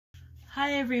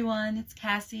Hi everyone, it's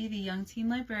Cassie, the Young Teen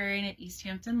Librarian at East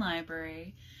Hampton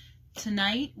Library.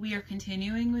 Tonight we are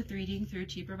continuing with reading through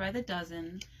Cheaper by the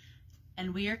Dozen,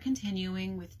 and we are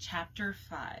continuing with Chapter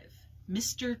 5,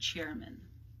 Mr. Chairman.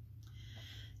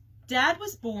 Dad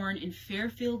was born in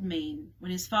Fairfield, Maine,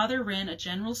 when his father ran a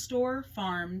general store,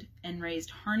 farmed, and raised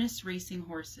harness racing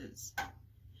horses.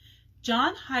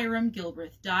 John Hiram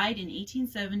Gilbreth died in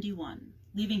 1871,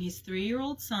 leaving his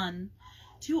 3-year-old son,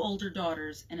 2 older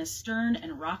daughters, and a stern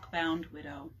and rock-bound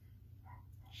widow.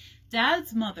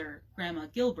 Dad's mother, Grandma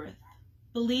Gilbreth,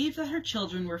 believed that her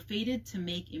children were fated to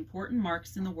make important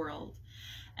marks in the world,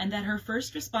 and that her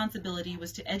first responsibility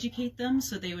was to educate them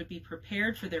so they would be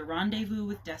prepared for their rendezvous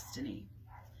with destiny.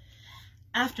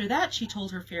 After that, she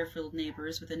told her Fairfield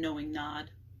neighbors with a knowing nod,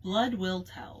 blood will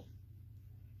tell.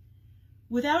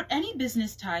 Without any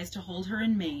business ties to hold her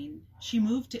in Maine, she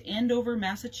moved to Andover,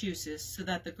 Massachusetts, so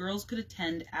that the girls could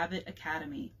attend Abbott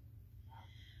Academy.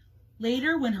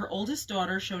 Later, when her oldest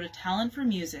daughter showed a talent for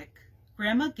music,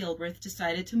 Grandma Gilbreth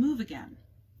decided to move again.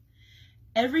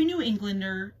 Every New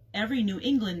Englander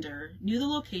knew the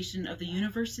location of the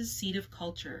universe's seat of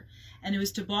culture, and it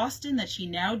was to Boston that she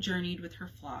now journeyed with her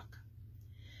flock.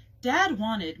 Dad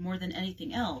wanted, more than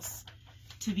anything else,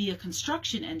 to be a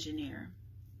construction engineer,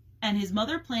 and his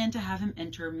mother planned to have him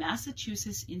enter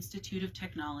Massachusetts Institute of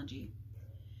Technology.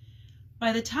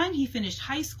 By the time he finished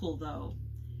high school, though,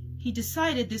 he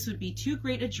decided this would be too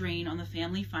great a drain on the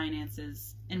family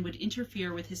finances and would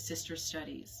interfere with his sister's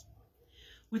studies.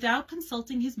 Without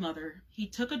consulting his mother, he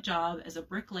took a job as a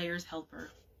bricklayer's helper.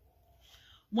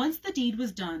 Once the deed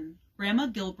was done, Grandma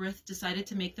Gilbreth decided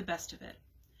to make the best of it.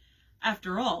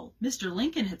 After all, Mr.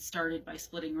 Lincoln had started by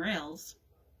splitting rails.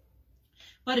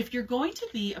 "But if you're going to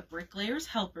be a bricklayer's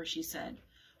helper," she said,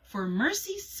 "for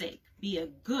mercy's sake, be a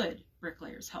good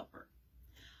bricklayer's helper."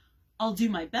 "I'll do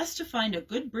my best to find a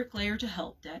good bricklayer to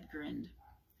help," Dad grinned.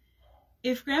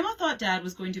 If Grandma thought Dad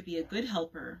was going to be a good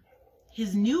helper,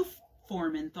 his new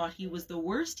foreman thought he was the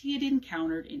worst he had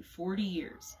encountered in 40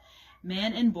 years,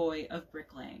 man and boy of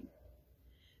bricklaying.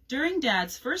 During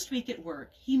Dad's first week at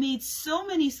work, he made so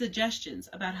many suggestions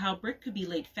about how brick could be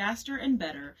laid faster and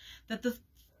better that the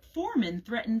foreman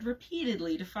threatened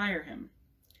repeatedly to fire him.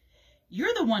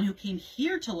 "You're the one who came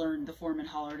here to learn," the foreman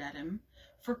hollered at him.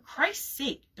 "For Christ's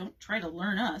sake, don't try to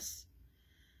learn us."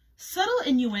 Subtle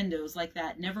innuendos like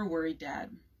that never worried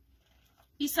Dad.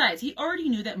 Besides, he already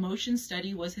knew that motion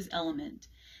study was his element,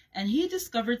 and he had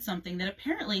discovered something that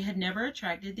apparently had never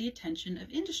attracted the attention of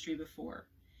industry before.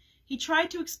 He tried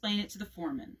to explain it to the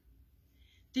foreman.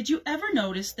 "Did you ever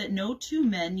notice that no 2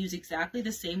 men use exactly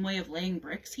the same way of laying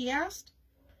bricks?" he asked.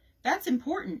 "That's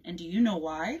important, and do you know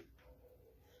why?"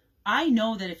 "I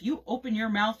know that if you open your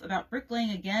mouth about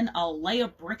bricklaying again, I'll lay a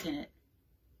brick in it."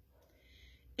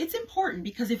 It's important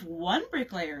because if one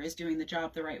bricklayer is doing the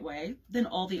job the right way, then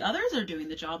all the others are doing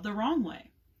the job the wrong way.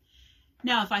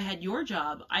 Now, if I had your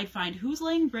job, I'd find who's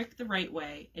laying brick the right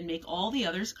way and make all the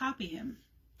others copy him.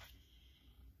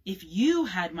 "If you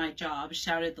had my job,"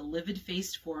 shouted the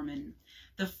livid-faced foreman,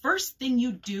 "the first thing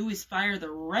you'd do is fire the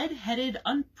red-headed,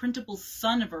 unprintable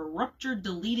son of a ruptured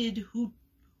deleted who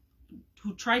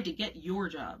tried to get your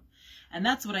job. And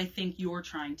that's what I think you're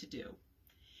trying to do."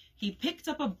 He picked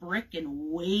up a brick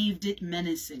and waved it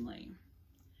menacingly.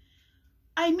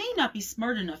 "I may not be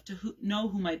smart enough to know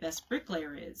who my best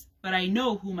bricklayer is, but I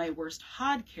know who my worst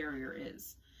hod carrier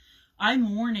is.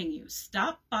 I'm warning you,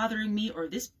 stop bothering me or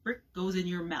this brick goes in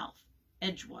your mouth,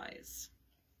 edgewise."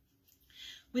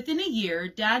 Within a year,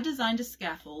 Dad designed a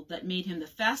scaffold that made him the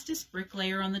fastest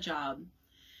bricklayer on the job.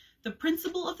 The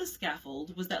principle of the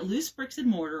scaffold was that loose bricks and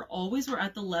mortar always were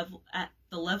at the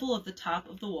level of the top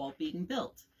of the wall being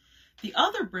built. The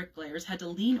other bricklayers had to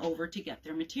lean over to get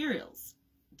their materials.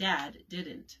 Dad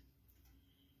didn't.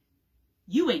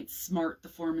 "You ain't smart," the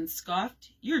foreman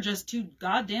scoffed. "You're just too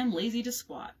goddamn lazy to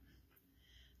squat."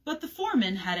 But the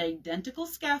foreman had identical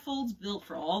scaffolds built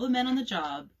for all the men on the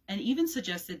job, and even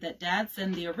suggested that Dad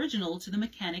send the original to the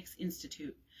Mechanics'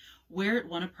 Institute, where it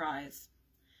won a prize.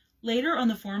 Later, on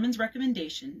the foreman's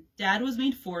recommendation, Dad was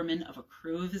made foreman of a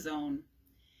crew of his own.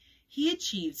 He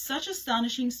achieved such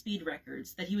astonishing speed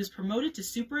records that he was promoted to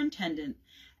superintendent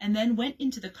and then went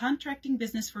into the contracting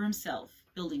business for himself,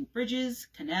 building bridges,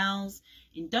 canals,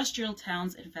 industrial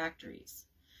towns, and factories.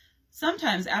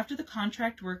 Sometimes after the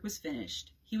contract work was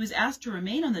finished, he was asked to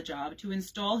remain on the job to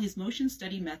install his motion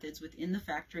study methods within the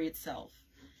factory itself.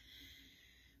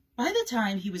 By the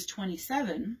time he was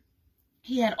 27,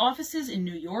 he had offices in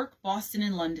New York, Boston,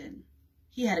 and London.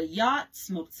 He had a yacht,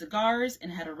 smoked cigars,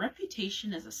 and had a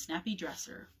reputation as a snappy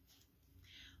dresser.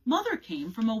 Mother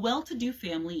came from a well-to-do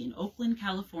family in Oakland,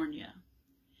 California.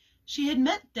 She had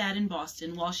met Dad in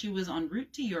Boston while she was en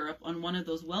route to Europe on one of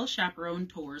those well-chaperoned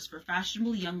tours for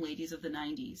fashionable young ladies of the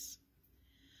 90s.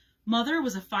 Mother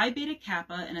was a Phi Beta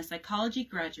Kappa and a psychology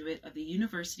graduate of the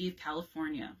University of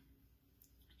California.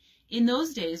 In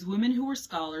those days, women who were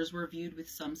scholars were viewed with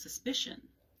some suspicion.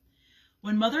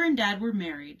 When Mother and Dad were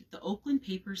married, the Oakland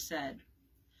paper said,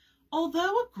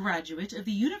 "Although a graduate of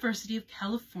the University of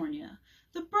California,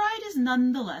 the bride is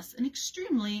nonetheless an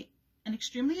extremely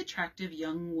attractive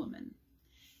young woman."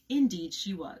 Indeed,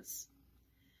 she was.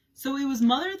 So it was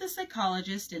Mother the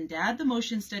psychologist and Dad the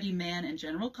motion study man and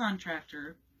general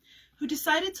contractor who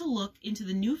decided to look into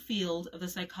the new field of the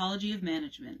psychology of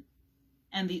management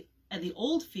and the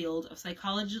old field of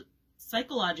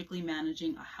psychologically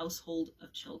managing a houseful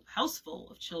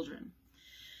of children.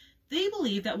 They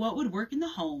believed that what would work in the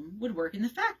home would work in the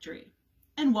factory,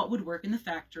 and what would work in the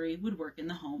factory would work in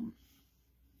the home.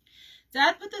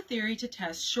 Dad put the theory to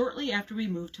test shortly after we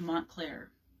moved to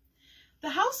Montclair.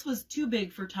 The house was too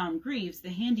big for Tom Greaves,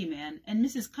 the handyman, and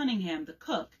Mrs. Cunningham, the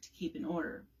cook, to keep in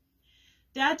order.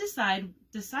 Dad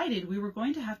decided we were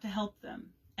going to have to help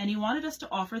them, and he wanted us to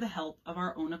offer the help of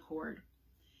our own accord.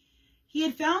 He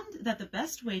had found that the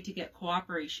best way to get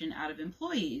cooperation out of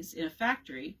employees in a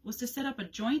factory was to set up a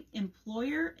joint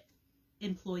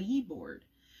employer-employee board,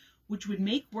 which would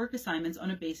make work assignments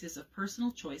on a basis of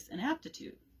personal choice and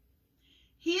aptitude.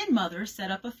 He and Mother set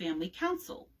up a family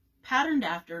council, patterned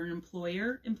after an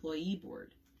employer-employee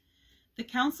board. The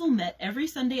council met every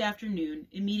Sunday afternoon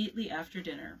immediately after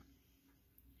dinner.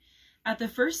 At the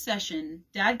first session,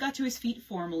 Dad got to his feet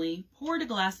formally, poured a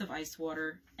glass of ice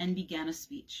water, and began a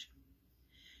speech.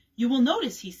 "You will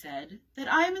notice," he said,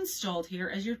 "that I am installed here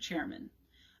as your chairman.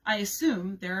 I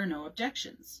assume there are no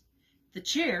objections. The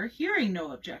chair, hearing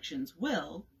no objections,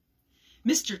 will—"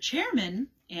 "Mr.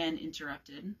 Chairman," Anne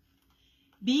interrupted.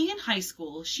 Being in high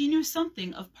school, she knew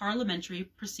something of parliamentary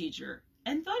procedure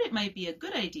and thought it might be a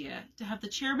good idea to have the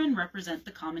chairman represent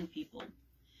the common people.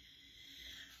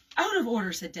 "Out of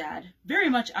order," said Dad. "Very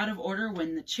much out of order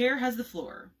when the chair has the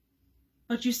floor.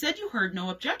 But you said you heard no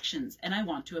objections, and I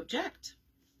want to object."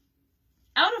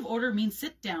 "Out of order means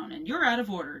sit down, and you're out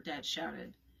of order," Dad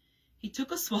shouted. He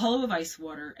took a swallow of ice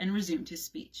water and resumed his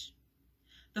speech.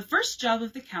 "The first job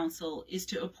of the council is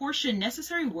to apportion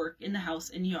necessary work in the house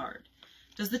and yard.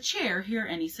 Does the chair hear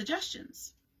any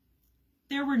suggestions?"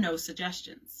 There were no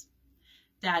suggestions.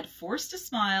 Dad forced a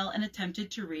smile and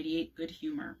attempted to radiate good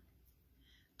humor.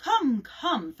 "Come,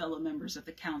 come, fellow members of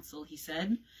the council," he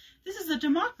said. "This is a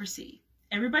democracy.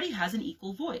 Everybody has an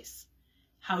equal voice.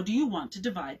 How do you want to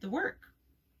divide the work?"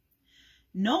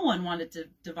 No one wanted to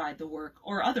divide the work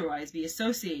or otherwise be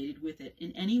associated with it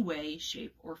in any way,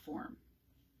 shape, or form.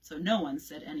 So no one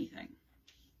said anything.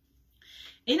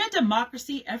 "In a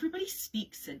democracy, everybody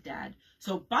speaks," said Dad.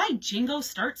 "So by jingo,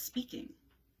 start speaking."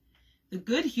 The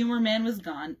good humor man was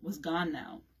gone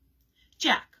now.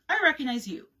 "Jack, I recognize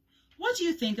you. What do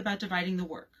you think about dividing the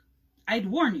work? I'd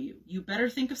warn you, you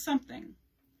better think of something."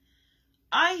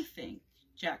 "I think,"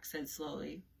 Jack said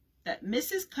slowly, "that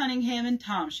Mrs. Cunningham and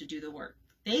Tom should do the work.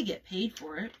 They get paid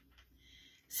for it."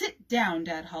 "Sit down,"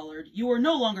 Dad hollered. "You are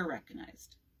no longer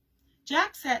recognized."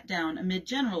 Jack sat down amid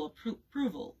general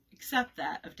approval, except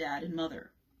that of Dad and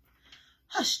Mother.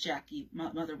 "Hush, Jackie,"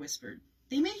 Mother whispered.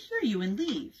 "They may hear you and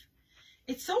leave.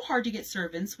 It's so hard to get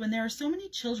servants when there are so many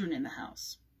children in the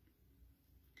house."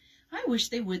 "I wish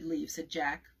they would leave," said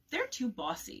Jack. "They're too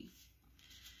bossy."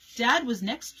 Dan was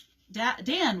next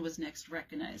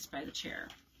recognized by the chair.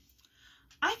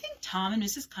 "I think Tom and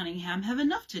Mrs. Cunningham have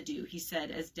enough to do," he said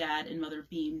as Dad and Mother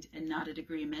beamed and nodded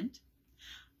agreement.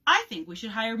 "I think we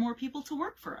should hire more people to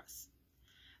work for us."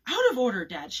 "Out of order,"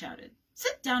 Dad shouted.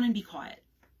 "Sit down and be quiet."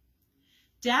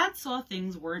 Dad saw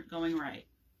things weren't going right.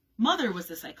 Mother was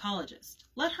the psychologist.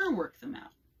 Let her work them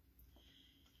out.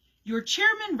 "Your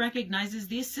chairman recognizes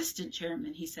the assistant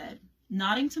chairman," he said,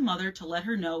 nodding to Mother to let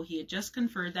her know he had just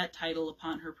conferred that title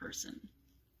upon her person.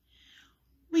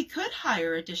 "We could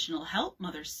hire additional help,"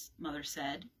 Mother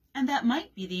said, "and that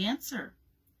might be the answer."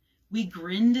 We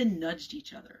grinned and nudged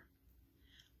each other.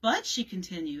 "But," she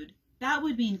continued, "that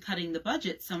would mean cutting the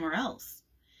budget somewhere else.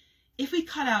 If we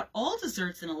cut out all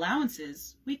desserts and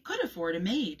allowances, we could afford a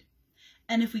maid.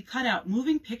 And if we cut out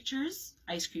moving pictures,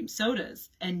 ice cream sodas,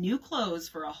 and new clothes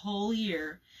for a whole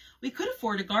year, we could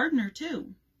afford a gardener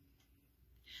too."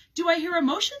 "Do I hear a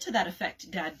motion to that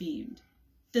effect?" Dad beamed.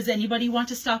 "Does anybody want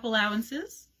to stop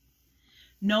allowances?"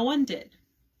 No one did.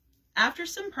 After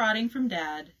some prodding from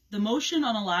Dad, the motion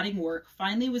on allotting work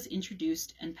finally was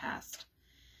introduced and passed.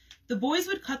 The boys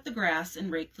would cut the grass and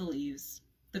rake the leaves.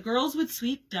 The girls would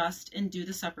sweep dust and do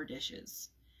the supper dishes.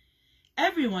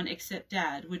 Everyone except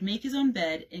Dad would make his own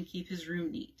bed and keep his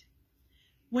room neat.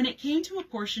 When it came to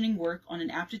apportioning work on an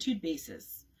aptitude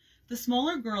basis, the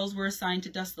smaller girls were assigned to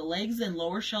dust the legs and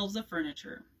lower shelves of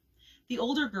furniture, the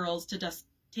older girls to dust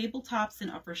tabletops and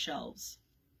upper shelves.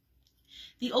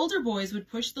 The older boys would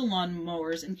push the lawn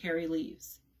mowers and carry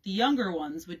leaves. The younger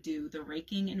ones would do the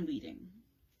raking and weeding.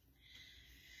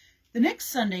 The next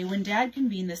Sunday, when Dad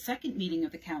convened the second meeting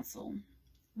of the council,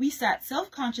 we sat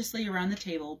self-consciously around the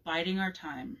table, biding our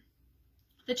time.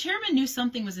 The chairman knew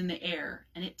something was in the air,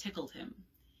 and it tickled him.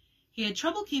 He had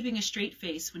trouble keeping a straight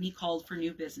face when he called for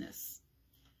new business.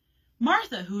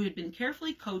 Martha, who had been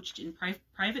carefully coached in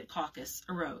private caucus,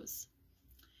 arose.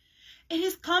 "It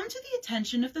has come to the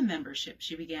attention of the membership,"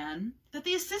 she began, "that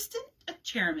the assistant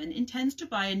chairman intends to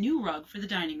buy a new rug for the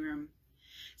dining room.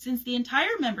 Since the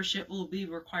entire membership will be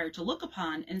required to look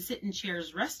upon and sit in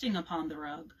chairs resting upon the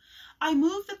rug, I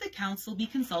move that the council be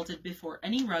consulted before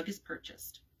any rug is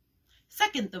purchased."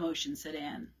 "Second the motion," said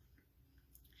Anne.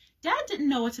 Dad didn't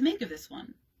know what to make of this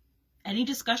one. "Any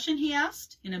discussion?" he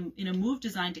asked, in a move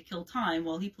designed to kill time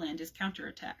while he planned his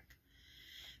counterattack.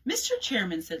 "Mr.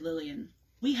 Chairman," said Lillian,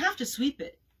 "we have to sweep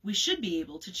it. We should be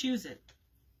able to choose it."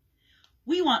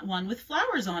 "We want one with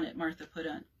flowers on it," Martha put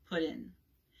in.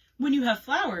 "When you have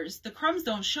flowers, the crumbs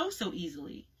don't show so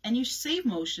easily, and you save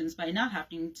motions by not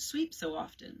having to sweep so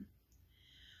often."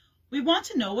 "We want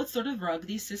to know what sort of rug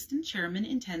the assistant chairman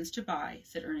intends to buy,"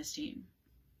 said Ernestine.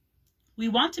 "We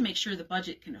want to make sure the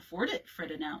budget can afford it," Fred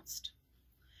announced.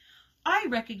 "I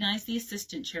recognize the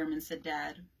assistant chairman," said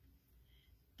Dad.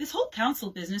 "This whole council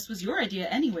business was your idea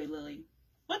anyway, Lily.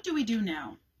 What do we do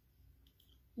now?"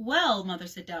 "Well," Mother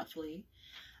said doubtfully,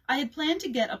 "I had planned to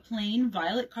get a plain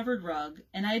violet-covered rug,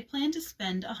 and I had planned to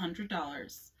spend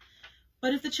 $100.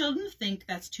 But if the children think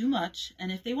that's too much,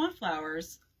 and if they want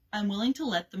flowers, I'm willing to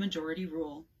let the majority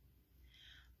rule."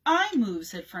 "I move,"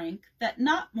 said Frank, "that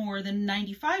not more than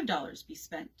 $95 be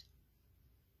spent."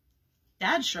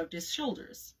 Dad shrugged his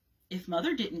shoulders. If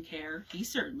Mother didn't care, he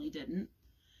certainly didn't.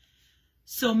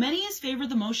 "So many as favor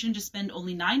the motion to spend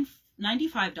only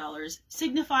 $95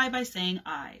 signify by saying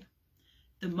aye."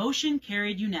 The motion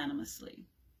carried unanimously.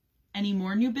 "Any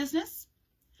more new business?"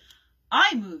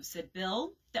 "I move," said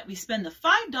Bill, "that we spend the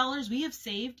 $5 we have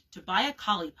saved to buy a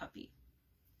collie puppy."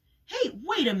 "Hey,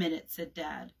 wait a minute," said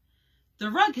Dad. The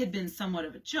rug had been somewhat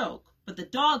of a joke, but the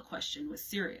dog question was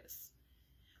serious.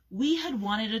 We had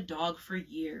wanted a dog for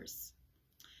years.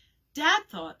 Dad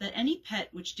thought that any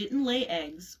pet which didn't lay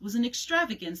eggs was an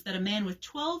extravagance that a man with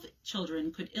 12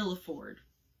 children could ill afford.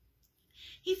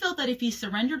 He felt that if he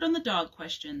surrendered on the dog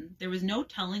question, there was no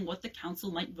telling what the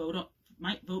council might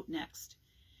vote next.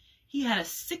 He had a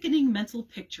sickening mental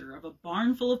picture of a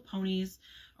barn full of ponies,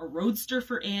 a roadster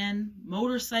for Anne,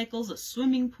 motorcycles, a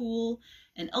swimming pool,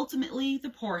 and ultimately the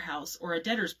poorhouse or a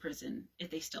debtor's prison, if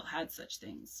they still had such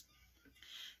things.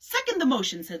 "Second the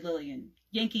motion," said Lillian,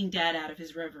 yanking Dad out of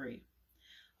his reverie.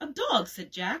 "A dog,"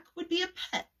 said Jack, "would be a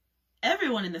pet.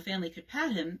 Everyone in the family could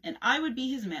pat him, and I would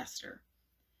be his master."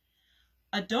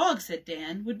 "A dog," said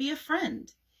Dan, "would be a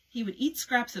friend. He would eat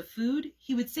scraps of food,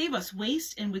 he would save us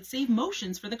waste, and would save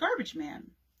motions for the garbage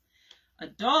man." "A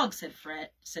dog," said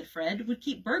Fred, "would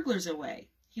keep burglars away.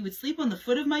 He would sleep on the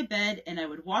foot of my bed, and I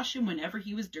would wash him whenever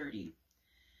he was dirty."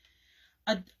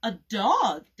 A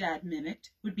dog," Dad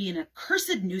mimicked, "would be an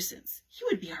accursed nuisance. He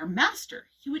would be our master.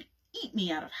 He would eat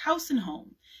me out of house and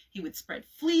home. He would spread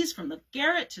fleas from the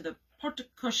garret to the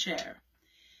porte-cochere.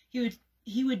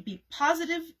 He would be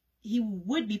positive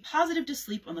to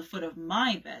sleep on the foot of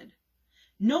my bed.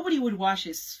 Nobody would wash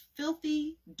his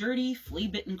filthy, dirty,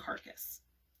 flea-bitten carcass."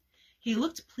 He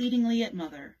looked pleadingly at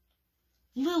Mother.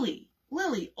 Lily,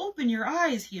 open your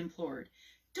eyes," he implored.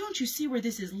 "Don't you see where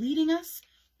this is leading us?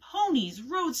 Ponies,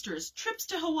 roadsters, trips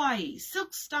to Hawaii,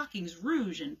 silk stockings,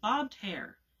 rouge, and bobbed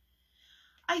hair."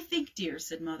 "I think, dear,"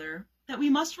 said Mother, "that we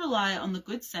must rely on the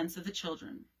good sense of the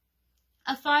children.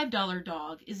 A $5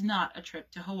 dog is not a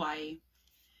trip to Hawaii."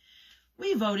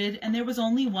 We voted, and there was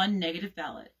only one negative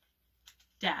ballot.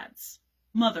 Dad's.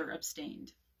 Mother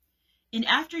abstained. In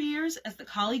after years, as the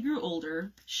collie grew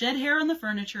older, shed hair on the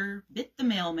furniture, bit the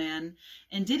mailman,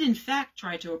 and did in fact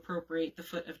try to appropriate the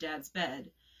foot of Dad's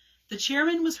bed, the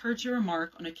chairman was heard to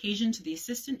remark on occasion to the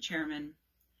assistant chairman,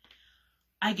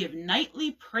 "I give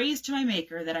nightly praise to my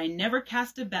Maker that I never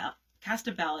cast a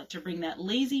ballot to bring that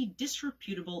lazy,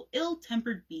 disreputable,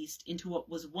 ill-tempered beast into what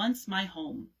was once my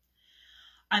home.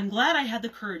 I'm glad I had the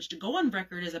courage to go on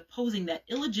record as opposing that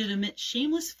illegitimate,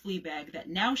 shameless fleabag that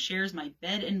now shares my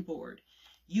bed and board.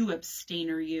 You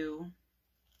abstainer, you."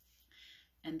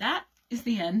 And that is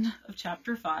the end of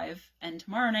Chapter 5, and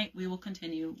tomorrow night we will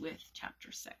continue with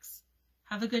Chapter 6.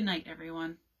 Have a good night,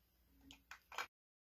 everyone.